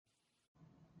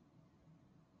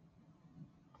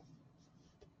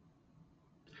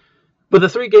With a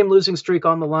 3-game losing streak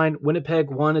on the line, Winnipeg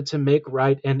wanted to make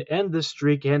right and end this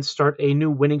streak and start a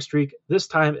new winning streak, this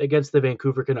time against the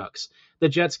Vancouver Canucks. The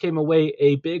Jets came away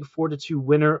a big 4-2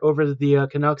 winner over the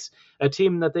Canucks, a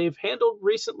team that they've handled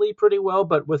recently pretty well,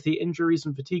 but with the injuries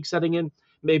and fatigue setting in,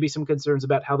 maybe some concerns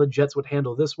about how the Jets would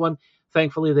handle this one.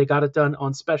 Thankfully, they got it done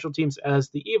on special teams, as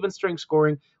the even strength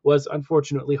scoring was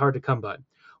unfortunately hard to come by.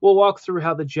 We'll walk through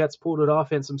how the Jets pulled it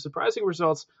off and some surprising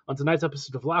results on tonight's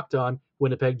episode of Locked On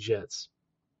Winnipeg Jets.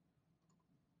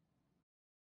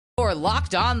 You're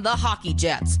Locked On the Hockey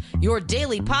Jets, your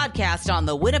daily podcast on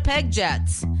the Winnipeg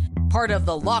Jets. Part of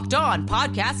the Locked On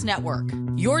Podcast Network,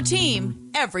 your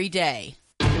team every day.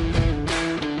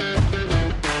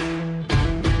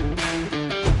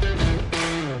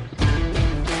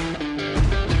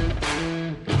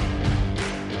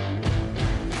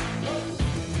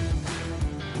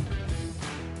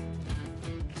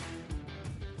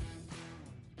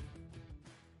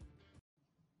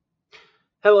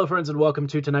 Hello, friends, and welcome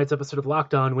to tonight's episode of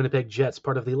Locked On Winnipeg Jets,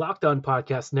 part of the Locked On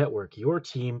Podcast Network, your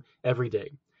team every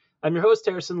day. I'm your host,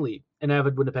 Harrison Lee, an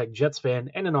avid Winnipeg Jets fan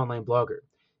and an online blogger.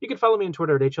 You can follow me on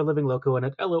Twitter at HLLivingLoco and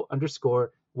at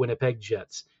LO_Winnipeg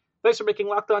Jets. Thanks for making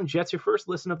Locked On Jets your first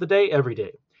listen of the day every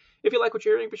day. If you like what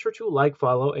you're hearing, be sure to like,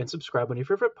 follow, and subscribe on your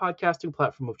favorite podcasting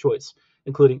platform of choice,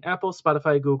 including Apple,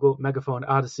 Spotify, Google, Megaphone,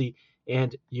 Odyssey,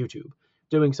 and YouTube.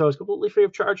 Doing so is completely free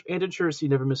of charge and ensures you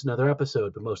never miss another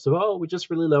episode. But most of all, we just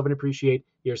really love and appreciate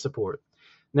your support.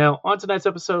 Now, on tonight's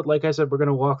episode, like I said, we're going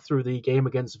to walk through the game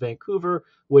against Vancouver,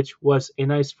 which was a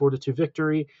nice 4-2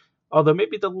 victory. Although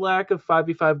maybe the lack of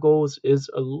 5v5 goals is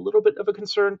a little bit of a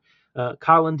concern.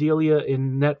 Collin Delia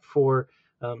in net for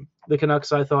the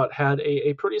Canucks, I thought, had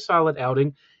a pretty solid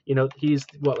outing. You know, he's,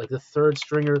 like the third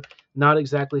stringer, not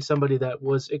exactly somebody that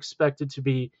was expected to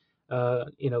be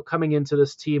coming into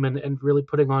this team and really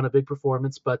putting on a big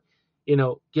performance. But,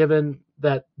 given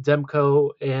that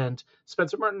Demko and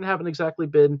Spencer Martin haven't exactly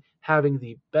been having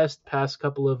the best past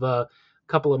couple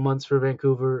of months for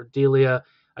Vancouver, Delia,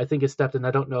 I think, has stepped in.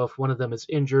 I don't know if one of them is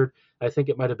injured. I think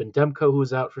it might have been Demko who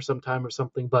was out for some time or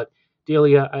something. But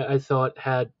Delia, I thought,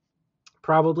 had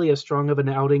probably as strong of an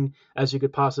outing as you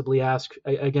could possibly ask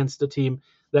against a team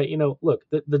that, look,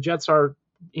 the Jets are,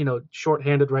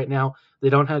 shorthanded right now.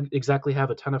 They don't exactly have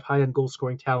a ton of high-end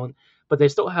goal-scoring talent, but they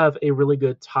still have a really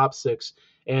good top six,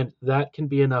 and that can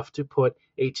be enough to put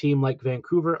a team like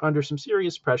Vancouver under some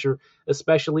serious pressure,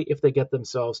 especially if they get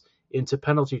themselves into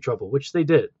penalty trouble, which they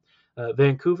did.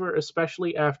 Vancouver,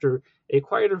 especially after a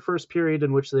quieter first period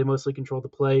in which they mostly controlled the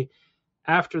play.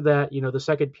 After that, the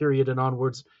second period and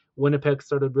onwards, Winnipeg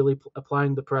started really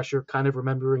applying the pressure, kind of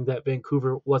remembering that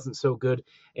Vancouver wasn't so good,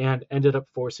 and ended up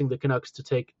forcing the Canucks to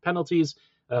take penalties,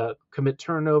 commit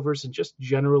turnovers, and just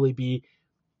generally be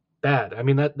bad. I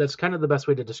mean, that's kind of the best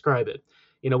way to describe it.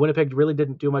 Winnipeg really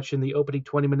didn't do much in the opening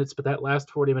 20 minutes, but that last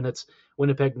 40 minutes,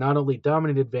 Winnipeg not only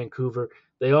dominated Vancouver,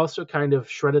 they also kind of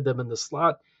shredded them in the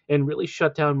slot and really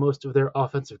shut down most of their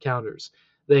offensive counters.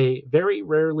 They very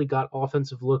rarely got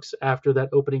offensive looks after that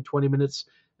opening 20 minutes.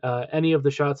 Any of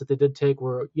the shots that they did take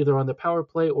were either on the power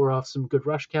play or off some good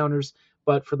rush counters.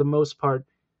 But for the most part,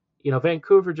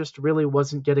 Vancouver just really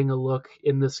wasn't getting a look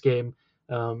in this game.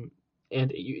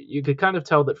 And you could kind of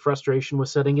tell that frustration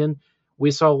was setting in.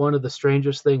 We saw one of the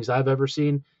strangest things I've ever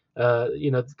seen.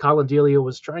 Collin Delia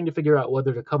was trying to figure out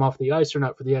whether to come off the ice or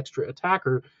not for the extra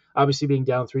attacker, obviously being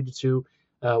down 3-2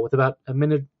 with about a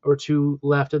minute or two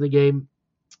left in the game.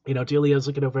 Delia's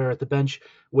looking over at the bench,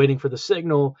 waiting for the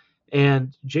signal,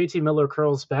 and JT Miller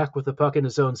curls back with the puck in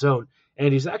his own zone,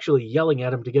 and he's actually yelling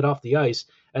at him to get off the ice,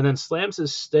 and then slams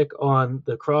his stick on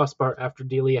the crossbar after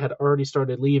Delia had already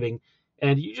started leaving.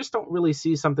 And you just don't really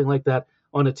see something like that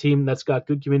on a team that's got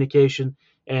good communication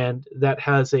and that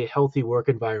has a healthy work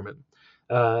environment.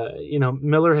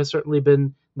 Miller has certainly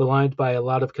been maligned by a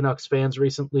lot of Canucks fans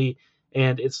recently,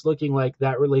 and it's looking like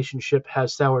that relationship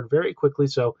has soured very quickly,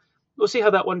 so we'll see how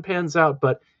that one pans out.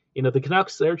 But, the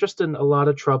Canucks, they're just in a lot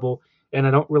of trouble, and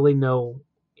I don't really know,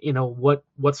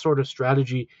 what sort of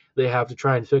strategy they have to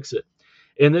try and fix it.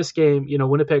 In this game,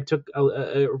 Winnipeg took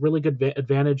a really good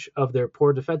advantage of their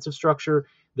poor defensive structure,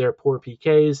 their poor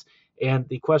PKs, and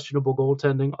the questionable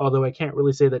goaltending, although I can't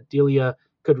really say that Delia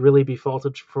could really be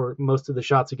faulted for most of the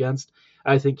shots against.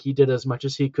 I think he did as much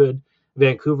as he could.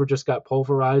 Vancouver just got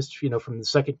pulverized, from the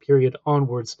second period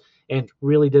onwards, and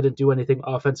really didn't do anything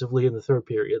offensively in the third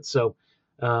period. So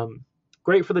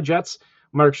great for the Jets.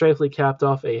 Mark Scheifele capped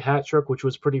off a hat trick, which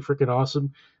was pretty freaking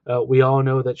awesome. We all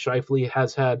know that Scheifele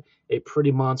has had a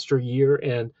pretty monster year,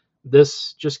 and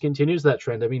this just continues that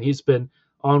trend. I mean, he's been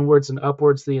onwards and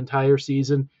upwards the entire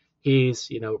season. He's,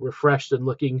 refreshed and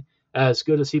looking as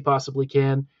good as he possibly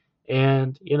can.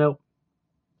 And,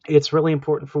 it's really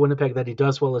important for Winnipeg that he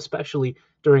does well, especially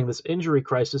during this injury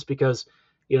crisis, because,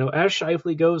 as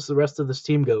Scheifele goes, the rest of this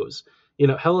team goes.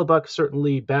 Hellebuck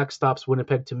certainly backstops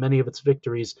Winnipeg to many of its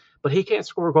victories, but he can't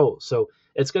score goals. So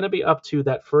it's going to be up to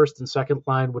that first and second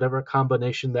line, whatever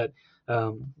combination that,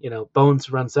 Bones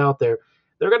runs out there.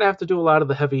 They're going to have to do a lot of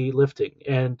the heavy lifting.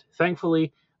 And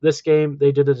thankfully, this game,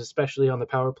 they did it especially on the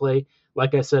power play.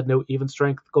 Like I said, no even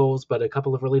strength goals, but a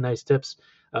couple of really nice tips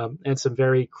and some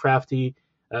very crafty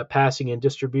passing and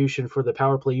distribution for the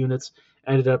power play units.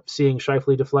 Ended up seeing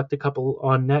Scheifele deflect a couple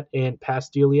on net and pass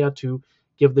Delia to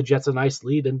give the Jets a nice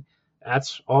lead, and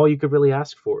that's all you could really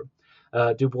ask for.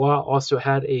 Dubois also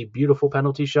had a beautiful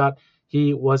penalty shot.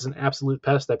 He was an absolute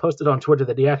pest. I posted on Twitter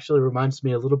that he actually reminds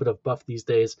me a little bit of Buff these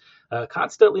days,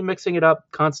 constantly mixing it up,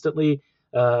 constantly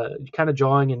kind of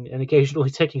jawing and occasionally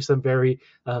taking some very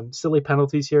silly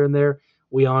penalties here and there.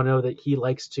 We all know that he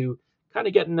likes to kind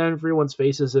of get in everyone's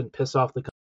faces and piss off the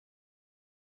competition.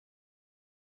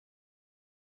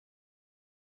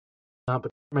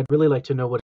 I'd really like to know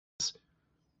what it is.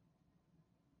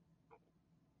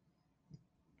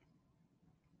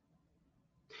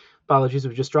 Apologies,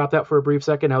 we just dropped out for a brief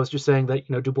second. I was just saying that,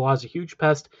 Dubois is a huge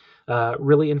pest,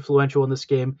 really influential in this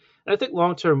game. And I think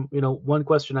long term, one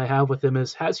question I have with him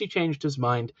is, has he changed his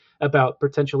mind about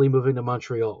potentially moving to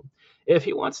Montreal? If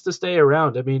he wants to stay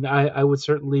around, I would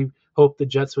certainly hope the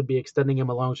Jets would be extending him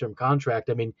a long-term contract.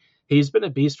 He's been a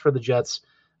beast for the Jets.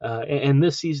 And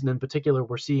this season in particular,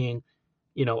 we're seeing,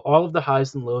 all of the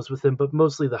highs and lows with him, but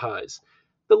mostly the highs.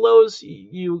 The lows,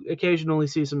 you occasionally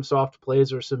see some soft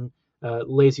plays or some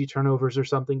lazy turnovers or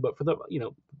something, but for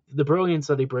the brilliance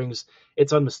that he brings,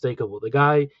 it's unmistakable. The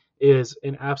guy is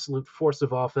an absolute force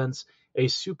of offense, a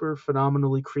super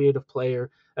phenomenally creative player,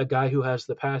 a guy who has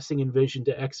the passing and vision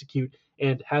to execute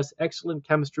and has excellent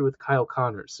chemistry with Kyle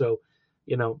Connors. So,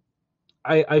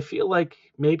 I feel like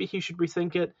maybe he should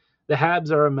rethink it. The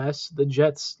Habs are a mess. The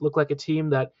Jets look like a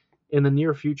team that in the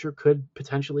near future could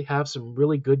potentially have some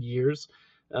really good years.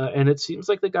 And it seems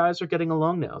like the guys are getting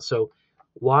along now. So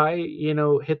why,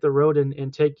 hit the road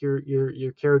and take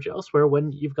your carriage elsewhere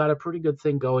when you've got a pretty good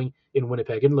thing going in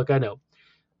Winnipeg? And look, I know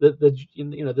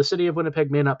the city of Winnipeg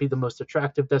may not be the most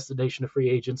attractive destination of free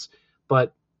agents,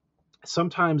 but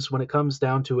sometimes when it comes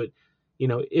down to it,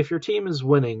 if your team is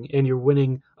winning and you're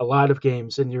winning a lot of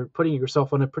games and you're putting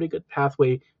yourself on a pretty good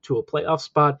pathway to a playoff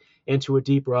spot and to a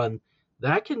deep run,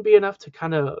 that can be enough to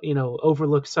kind of,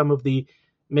 overlook some of the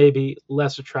maybe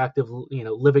less attractive,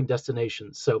 living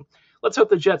destinations. So let's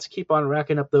hope the Jets keep on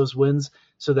racking up those wins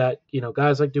so that,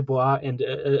 guys like Dubois and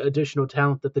additional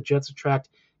talent that the Jets attract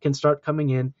can start coming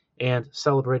in and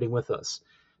celebrating with us.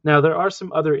 Now, there are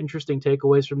some other interesting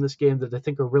takeaways from this game that I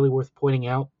think are really worth pointing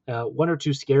out. One or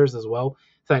two scares as well.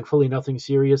 Thankfully, nothing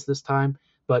serious this time,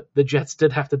 but the Jets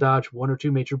did have to dodge one or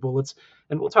two major bullets,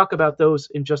 and we'll talk about those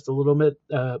in just a little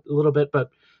bit. But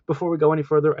before we go any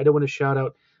further, I do want to shout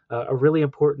out a really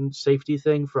important safety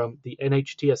thing from the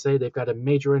NHTSA. They've got a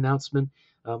major announcement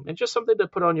and just something to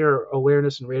put on your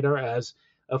awareness and radar as,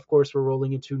 of course, we're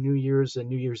rolling into New Year's and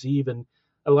New Year's Eve, and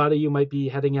a lot of you might be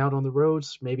heading out on the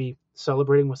roads, maybe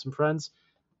celebrating with some friends.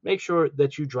 Make sure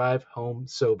that you drive home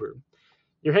sober.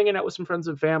 You're hanging out with some friends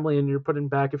and family and you're putting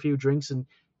back a few drinks and,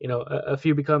 a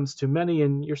few becomes too many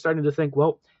and you're starting to think,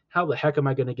 well, how the heck am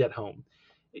I going to get home?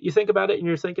 You think about it and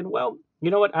you're thinking, well, you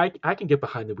know what? I can get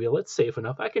behind the wheel. It's safe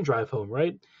enough. I can drive home,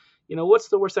 right? What's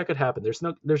the worst that could happen? There's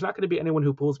not going to be anyone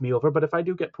who pulls me over, but if I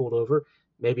do get pulled over,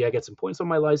 maybe I get some points on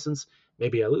my license.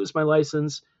 Maybe I lose my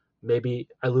license. Maybe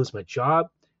I lose my job.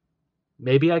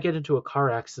 Maybe I get into a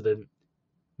car accident.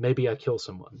 Maybe I kill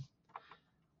someone.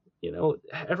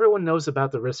 Everyone knows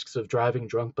about the risks of driving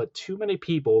drunk, but too many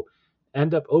people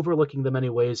end up overlooking them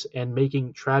anyways and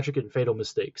making tragic and fatal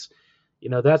mistakes.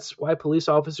 That's why police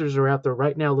officers are out there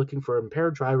right now looking for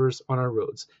impaired drivers on our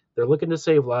roads. They're looking to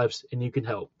save lives, and you can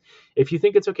help. If you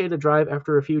think it's okay to drive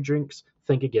after a few drinks,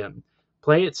 think again.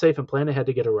 Play it safe and plan ahead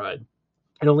to get a ride.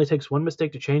 It only takes one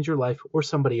mistake to change your life or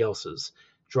somebody else's.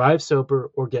 Drive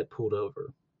sober or get pulled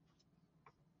over.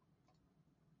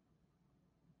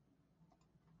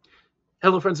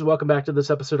 Hello, friends, and welcome back to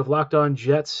this episode of Locked On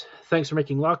Jets. Thanks for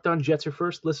making Locked On Jets your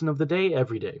first listen of the day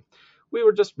every day. We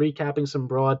were just recapping some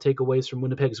broad takeaways from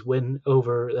Winnipeg's win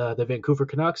over the Vancouver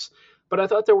Canucks, but I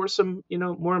thought there were some,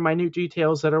 more minute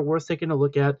details that are worth taking a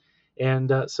look at,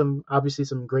 and some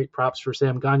great props for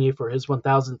Sam Gagner for his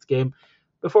 1,000th game.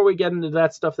 Before we get into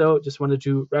that stuff, though, just wanted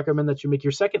to recommend that you make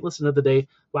your second listen of the day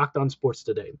Locked On Sports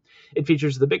Today. It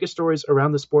features the biggest stories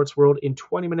around the sports world in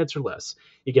 20 minutes or less.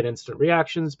 You get instant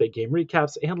reactions, big game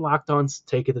recaps, and Locked On's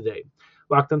Take of the Day.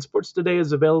 Locked On Sports Today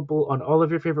is available on all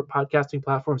of your favorite podcasting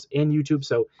platforms and YouTube,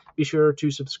 so be sure to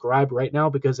subscribe right now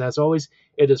because, as always,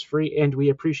 it is free and we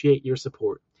appreciate your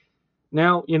support.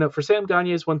 Now, for Sam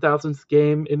Gagne's 1,000th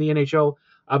game in the NHL,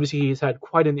 obviously he's had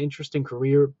quite an interesting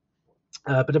career,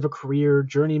 a bit of a career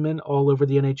journeyman all over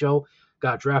the NHL,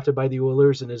 got drafted by the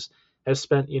Oilers and has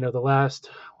spent, the last,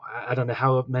 I don't know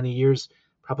how many years,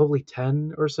 probably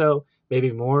 10 or so,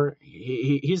 maybe more.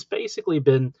 He's basically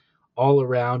been all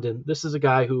around, and this is a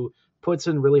guy who puts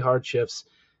in really hard shifts.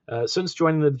 Since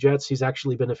joining the Jets, he's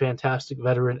actually been a fantastic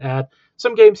veteran add.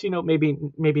 Some games,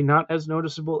 maybe not as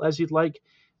noticeable as you'd like.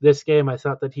 This game, I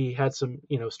thought that he had some,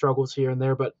 struggles here and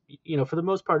there, but, for the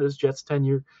most part, his Jets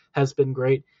tenure has been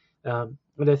great. And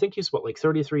I think he's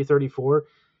 33, 34.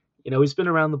 He's been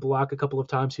around the block a couple of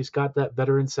times. He's got that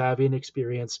veteran savvy and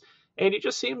experience, and he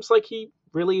just seems like he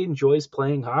really enjoys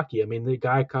playing hockey. I mean, the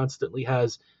guy constantly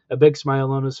has a big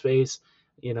smile on his face.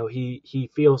 He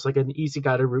feels like an easy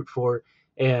guy to root for.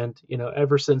 And,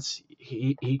 ever since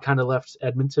he kind of left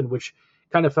Edmonton, which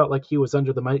kind of felt like he was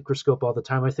under the microscope all the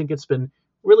time, I think it's been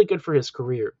really good for his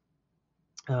career.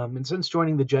 And since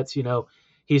joining the Jets,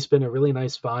 he's been a really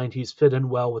nice find. He's fit in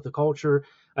well with the culture.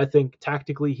 I think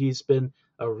tactically he's been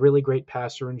a really great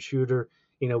passer and shooter.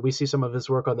 We see some of his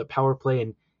work on the power play,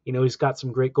 and, he's got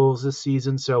some great goals this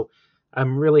season. So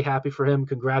I'm really happy for him.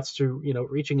 Congrats to,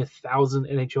 reaching 1,000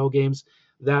 NHL games.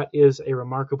 That is a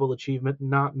remarkable achievement.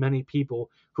 Not many people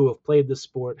who have played this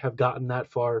sport have gotten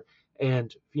that far.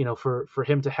 And, for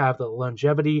him to have the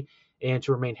longevity and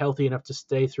to remain healthy enough to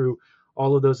stay through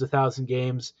all of those 1,000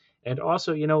 games and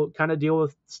also, kind of deal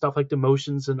with stuff like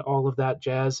demotions and all of that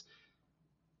jazz.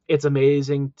 It's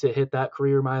amazing to hit that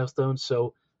career milestone.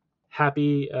 So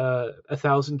happy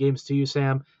 1,000 games to you,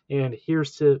 Sam. And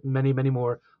here's to many, many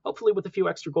more, hopefully with a few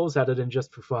extra goals added in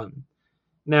just for fun.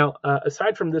 Now,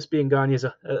 aside from this being Gagne's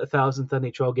 1,000th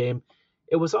NHL game,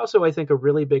 it was also, I think, a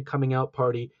really big coming out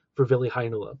party for Ville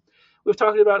Heinola. We've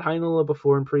talked about Heinola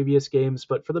before in previous games,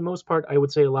 but for the most part, I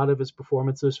would say a lot of his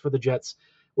performances for the Jets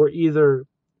were either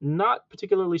not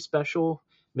particularly special,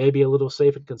 maybe a little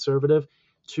safe and conservative,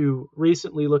 to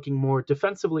recently looking more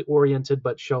defensively oriented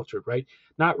but sheltered, right?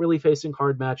 Not really facing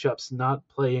hard matchups, not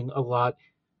playing a lot.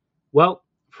 Well,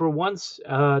 for once,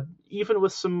 even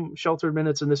with some sheltered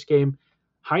minutes in this game,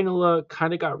 Heinola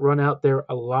kind of got run out there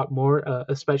a lot more,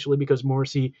 especially because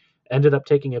Morrissey ended up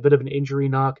taking a bit of an injury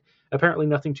knock. Apparently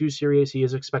nothing too serious. He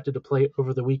is expected to play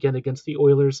over the weekend against the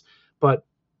Oilers. But,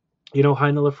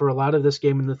 Heinola for a lot of this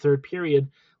game in the third period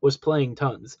was playing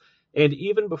tons. And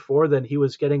even before then, he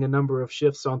was getting a number of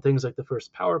shifts on things like the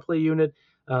first power play unit.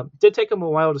 Did take him a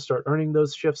while to start earning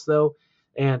those shifts, though.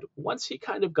 And once he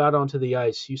kind of got onto the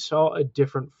ice, you saw a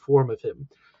different form of him.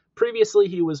 Previously,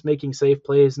 he was making safe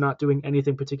plays, not doing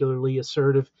anything particularly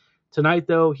assertive. Tonight,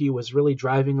 though, he was really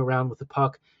driving around with the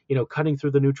puck, cutting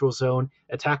through the neutral zone,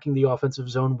 attacking the offensive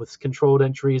zone with controlled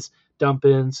entries,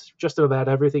 dump-ins, just about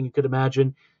everything you could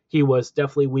imagine. He was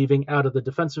definitely weaving out of the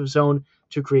defensive zone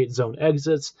to create zone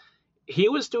exits. He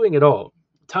was doing it all.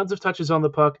 Tons of touches on the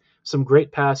puck, some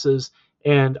great passes,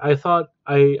 and I thought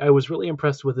I was really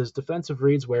impressed with his defensive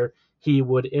reads where he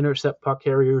would intercept puck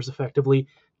carriers effectively,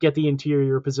 get the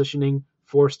interior positioning,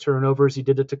 force turnovers. He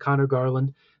did it to Connor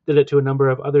Garland, did it to a number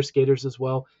of other skaters as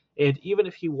well. And even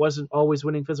if he wasn't always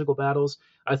winning physical battles,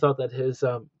 I thought that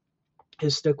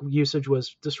his stick usage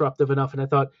was disruptive enough. And I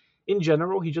thought, in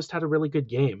general, he just had a really good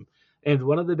game. And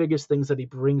one of the biggest things that he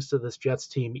brings to this Jets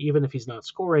team, even if he's not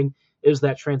scoring, is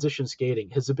that transition skating.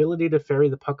 His ability to ferry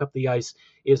the puck up the ice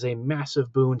is a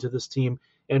massive boon to this team,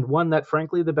 and one that,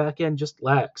 frankly, the back end just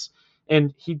lacks.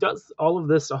 And he does all of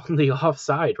this on the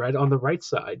offside, right, on the right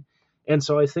side. And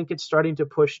so I think it's starting to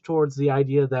push towards the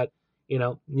idea that,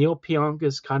 Neil Pionk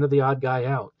is kind of the odd guy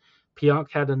out.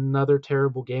 Pionk had another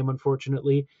terrible game,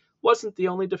 unfortunately. Wasn't the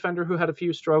only defender who had a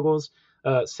few struggles.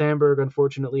 Sandberg,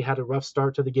 unfortunately, had a rough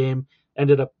start to the game,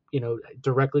 ended up,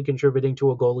 directly contributing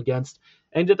to a goal against,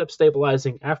 ended up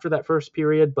stabilizing after that first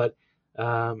period. But,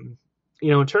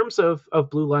 in terms of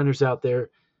blue liners out there,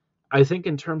 I think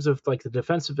in terms of like the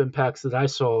defensive impacts that I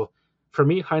saw, for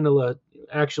me, Heinola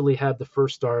actually had the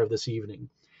first star of this evening.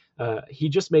 He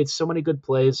just made so many good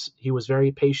plays. He was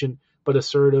very patient but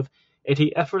assertive, and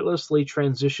he effortlessly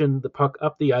transitioned the puck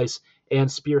up the ice and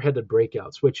spearheaded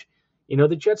breakouts, which,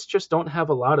 the Jets just don't have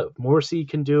a lot of. Morrissey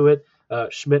can do it.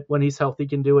 Schmidt, when he's healthy,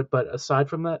 can do it. But aside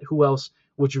from that, who else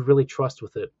would you really trust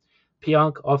with it?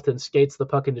 Pionk often skates the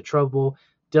puck into trouble.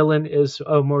 Dillon is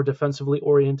a more defensively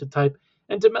oriented type.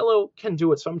 And DeMello can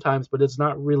do it sometimes, but it's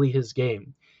not really his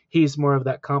game. He's more of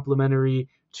that complementary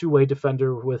two-way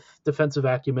defender with defensive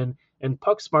acumen and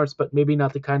puck smarts, but maybe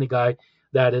not the kind of guy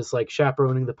that is like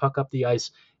chaperoning the puck up the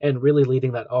ice and really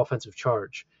leading that offensive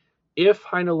charge. If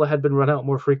Heinola had been run out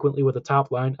more frequently with a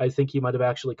top line, I think he might have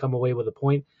actually come away with a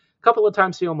point. A couple of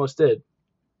times he almost did.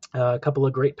 A couple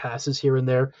of great passes here and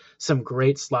there, some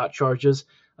great slot charges.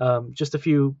 Just a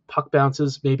few puck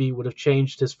bounces maybe would have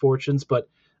changed his fortunes, but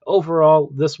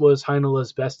overall, this was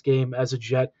Heinola's best game as a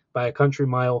Jet by a country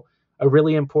mile. A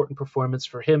really important performance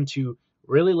for him to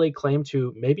really lay claim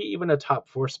to maybe even a top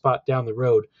 4 spot down the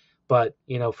road. But,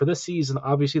 for this season,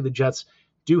 obviously the Jets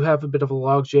do have a bit of a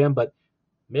logjam, but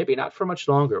maybe not for much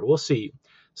longer. We'll see.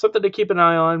 Something to keep an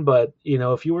eye on, but,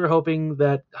 if you were hoping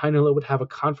that Heinola would have a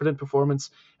confident performance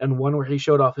and one where he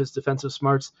showed off his defensive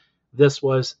smarts, this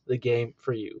was the game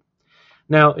for you.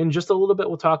 Now, in just a little bit,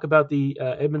 we'll talk about the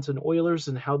Edmonton Oilers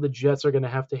and how the Jets are going to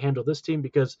have to handle this team,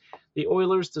 because the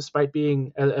Oilers, despite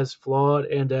being as flawed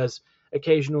and as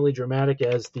occasionally dramatic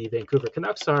as the Vancouver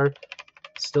Canucks are,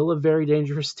 still a very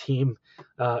dangerous team,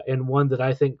 and one that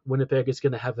I think Winnipeg is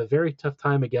going to have a very tough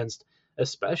time against,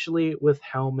 especially with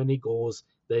how many goals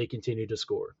they continue to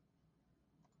score.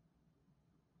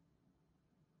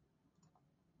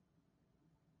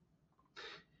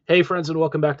 Hey friends, and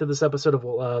welcome back to this episode of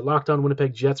Locked On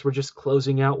Winnipeg Jets. We're just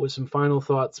closing out with some final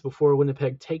thoughts before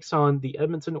Winnipeg takes on the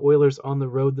Edmonton Oilers on the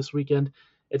road this weekend.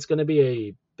 It's going to be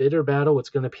a bitter battle. It's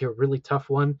going to be a really tough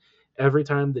one. Every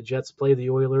time the Jets play the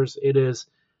Oilers, it is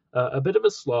a bit of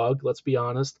a slog, let's be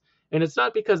honest. And it's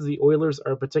not because the Oilers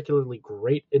are particularly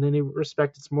great in any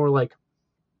respect. It's more like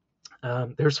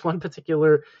there's one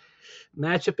particular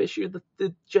matchup issue that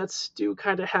the Jets do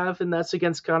kind of have, and that's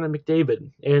against Connor McDavid.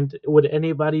 And would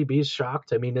anybody be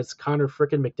shocked? I mean, it's Connor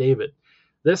frickin' McDavid.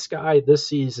 This guy this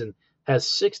season has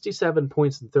 67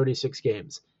 points in 36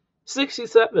 games.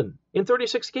 67 in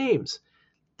 36 games.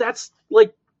 That's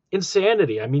like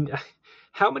insanity. I mean,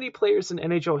 how many players in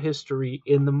NHL history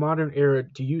in the modern era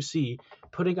do you see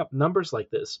putting up numbers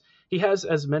like this? He has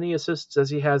as many assists as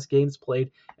he has games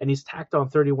played, and he's tacked on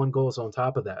 31 goals on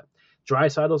top of that.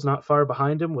 Draisaitl's not far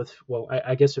behind him with, well,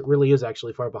 I guess it really is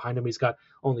actually far behind him. He's got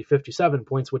only 57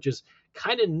 points, which is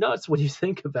kind of nuts when you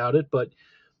think about it. But,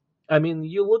 I mean,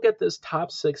 you look at this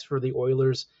top 6 for the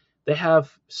Oilers, they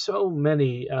have so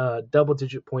many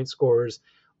double-digit point scorers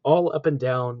all up and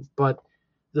down. But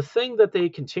the thing that they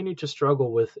continue to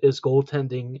struggle with is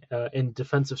goaltending and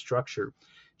defensive structure.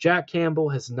 Jack Campbell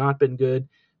has not been good.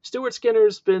 Stuart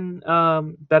Skinner's been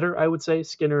better, I would say.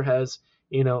 Skinner has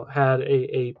had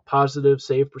a positive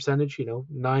save percentage,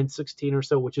 916 or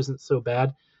so, which isn't so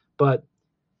bad. But,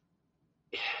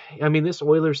 I mean, this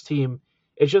Oilers team,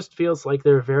 it just feels like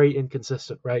they're very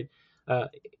inconsistent, right?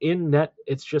 In net,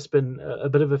 it's just been a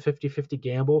bit of a 50-50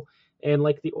 gamble. And,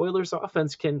 like, the Oilers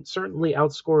offense can certainly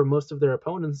outscore most of their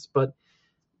opponents, but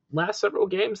last several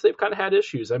games, they've kind of had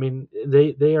issues. I mean,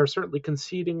 they are certainly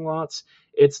conceding lots.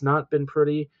 It's not been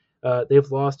pretty.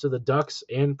 They've lost to the Ducks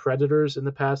and Predators in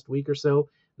the past week or so.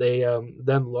 They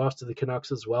then lost to the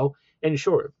Canucks as well. And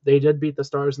sure, they did beat the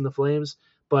Stars and the Flames,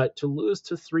 but to lose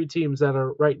to 3 teams that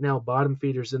are right now bottom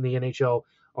feeders in the NHL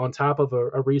on top of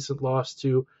a recent loss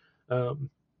to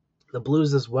the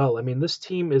Blues as well. I mean, this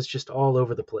team is just all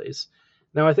over the place.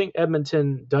 Now, I think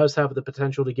Edmonton does have the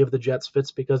potential to give the Jets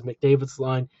fits because McDavid's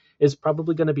line is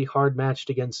probably going to be hard matched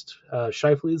against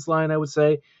Scheifele's line, I would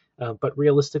say. But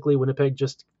realistically, Winnipeg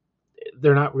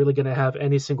they're not really going to have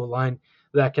any single line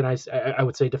that can, I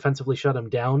would say, defensively shut him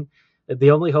down.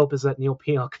 The only hope is that Neil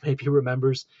Pionk maybe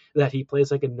remembers that he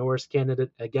plays like a Norris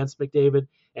candidate against McDavid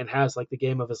and has like the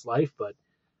game of his life. But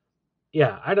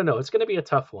yeah, I don't know. It's going to be a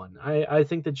tough one. I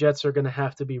think the Jets are going to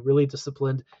have to be really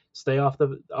disciplined, stay off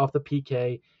the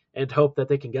PK, and hope that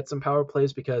they can get some power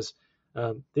plays because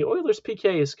the Oilers'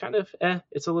 PK is kind of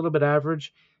it's a little bit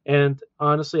average. And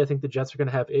honestly, I think the Jets are going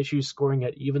to have issues scoring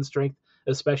at even strength,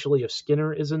 especially if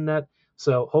Skinner is in net.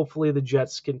 So hopefully the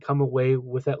Jets can come away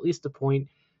with at least a point.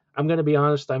 I'm going to be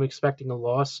honest, I'm expecting a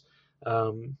loss.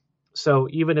 So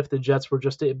even if the Jets were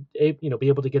just be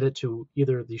able to get it to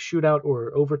either the shootout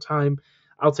or overtime,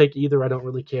 I'll take either. I don't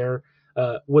really care.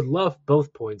 Would love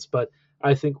both points, but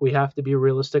I think we have to be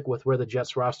realistic with where the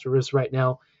Jets roster is right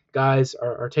now. Guys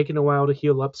are taking a while to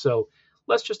heal up, so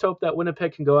let's just hope that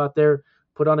Winnipeg can go out there,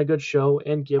 put on a good show,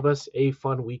 and give us a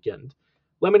fun weekend.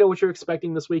 Let me know what you're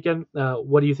expecting this weekend.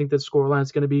 What do you think the scoreline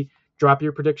is going to be? Drop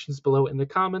your predictions below in the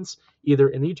comments, either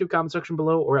in the YouTube comment section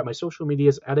below or at my social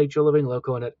medias at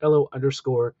HLivingLoco and at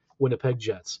LO_Winnipeg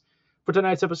Jets. For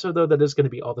tonight's episode, though, that is going to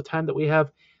be all the time that we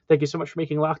have. Thank you so much for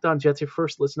making Locked On Jets your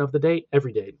first listen of the day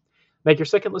every day. Make your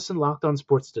second listen Locked On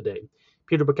Sports today.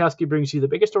 Peter Bukowski brings you the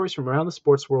biggest stories from around the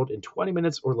sports world in 20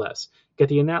 minutes or less. Get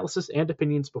the analysis and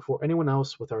opinions before anyone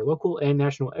else with our local and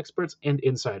national experts and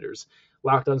insiders.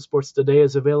 Locked On Sports Today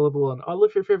is available on all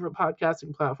of your favorite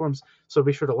podcasting platforms, so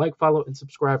be sure to like, follow, and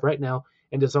subscribe right now.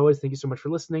 And as always, thank you so much for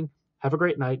listening. Have a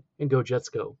great night, and go Jets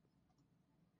go.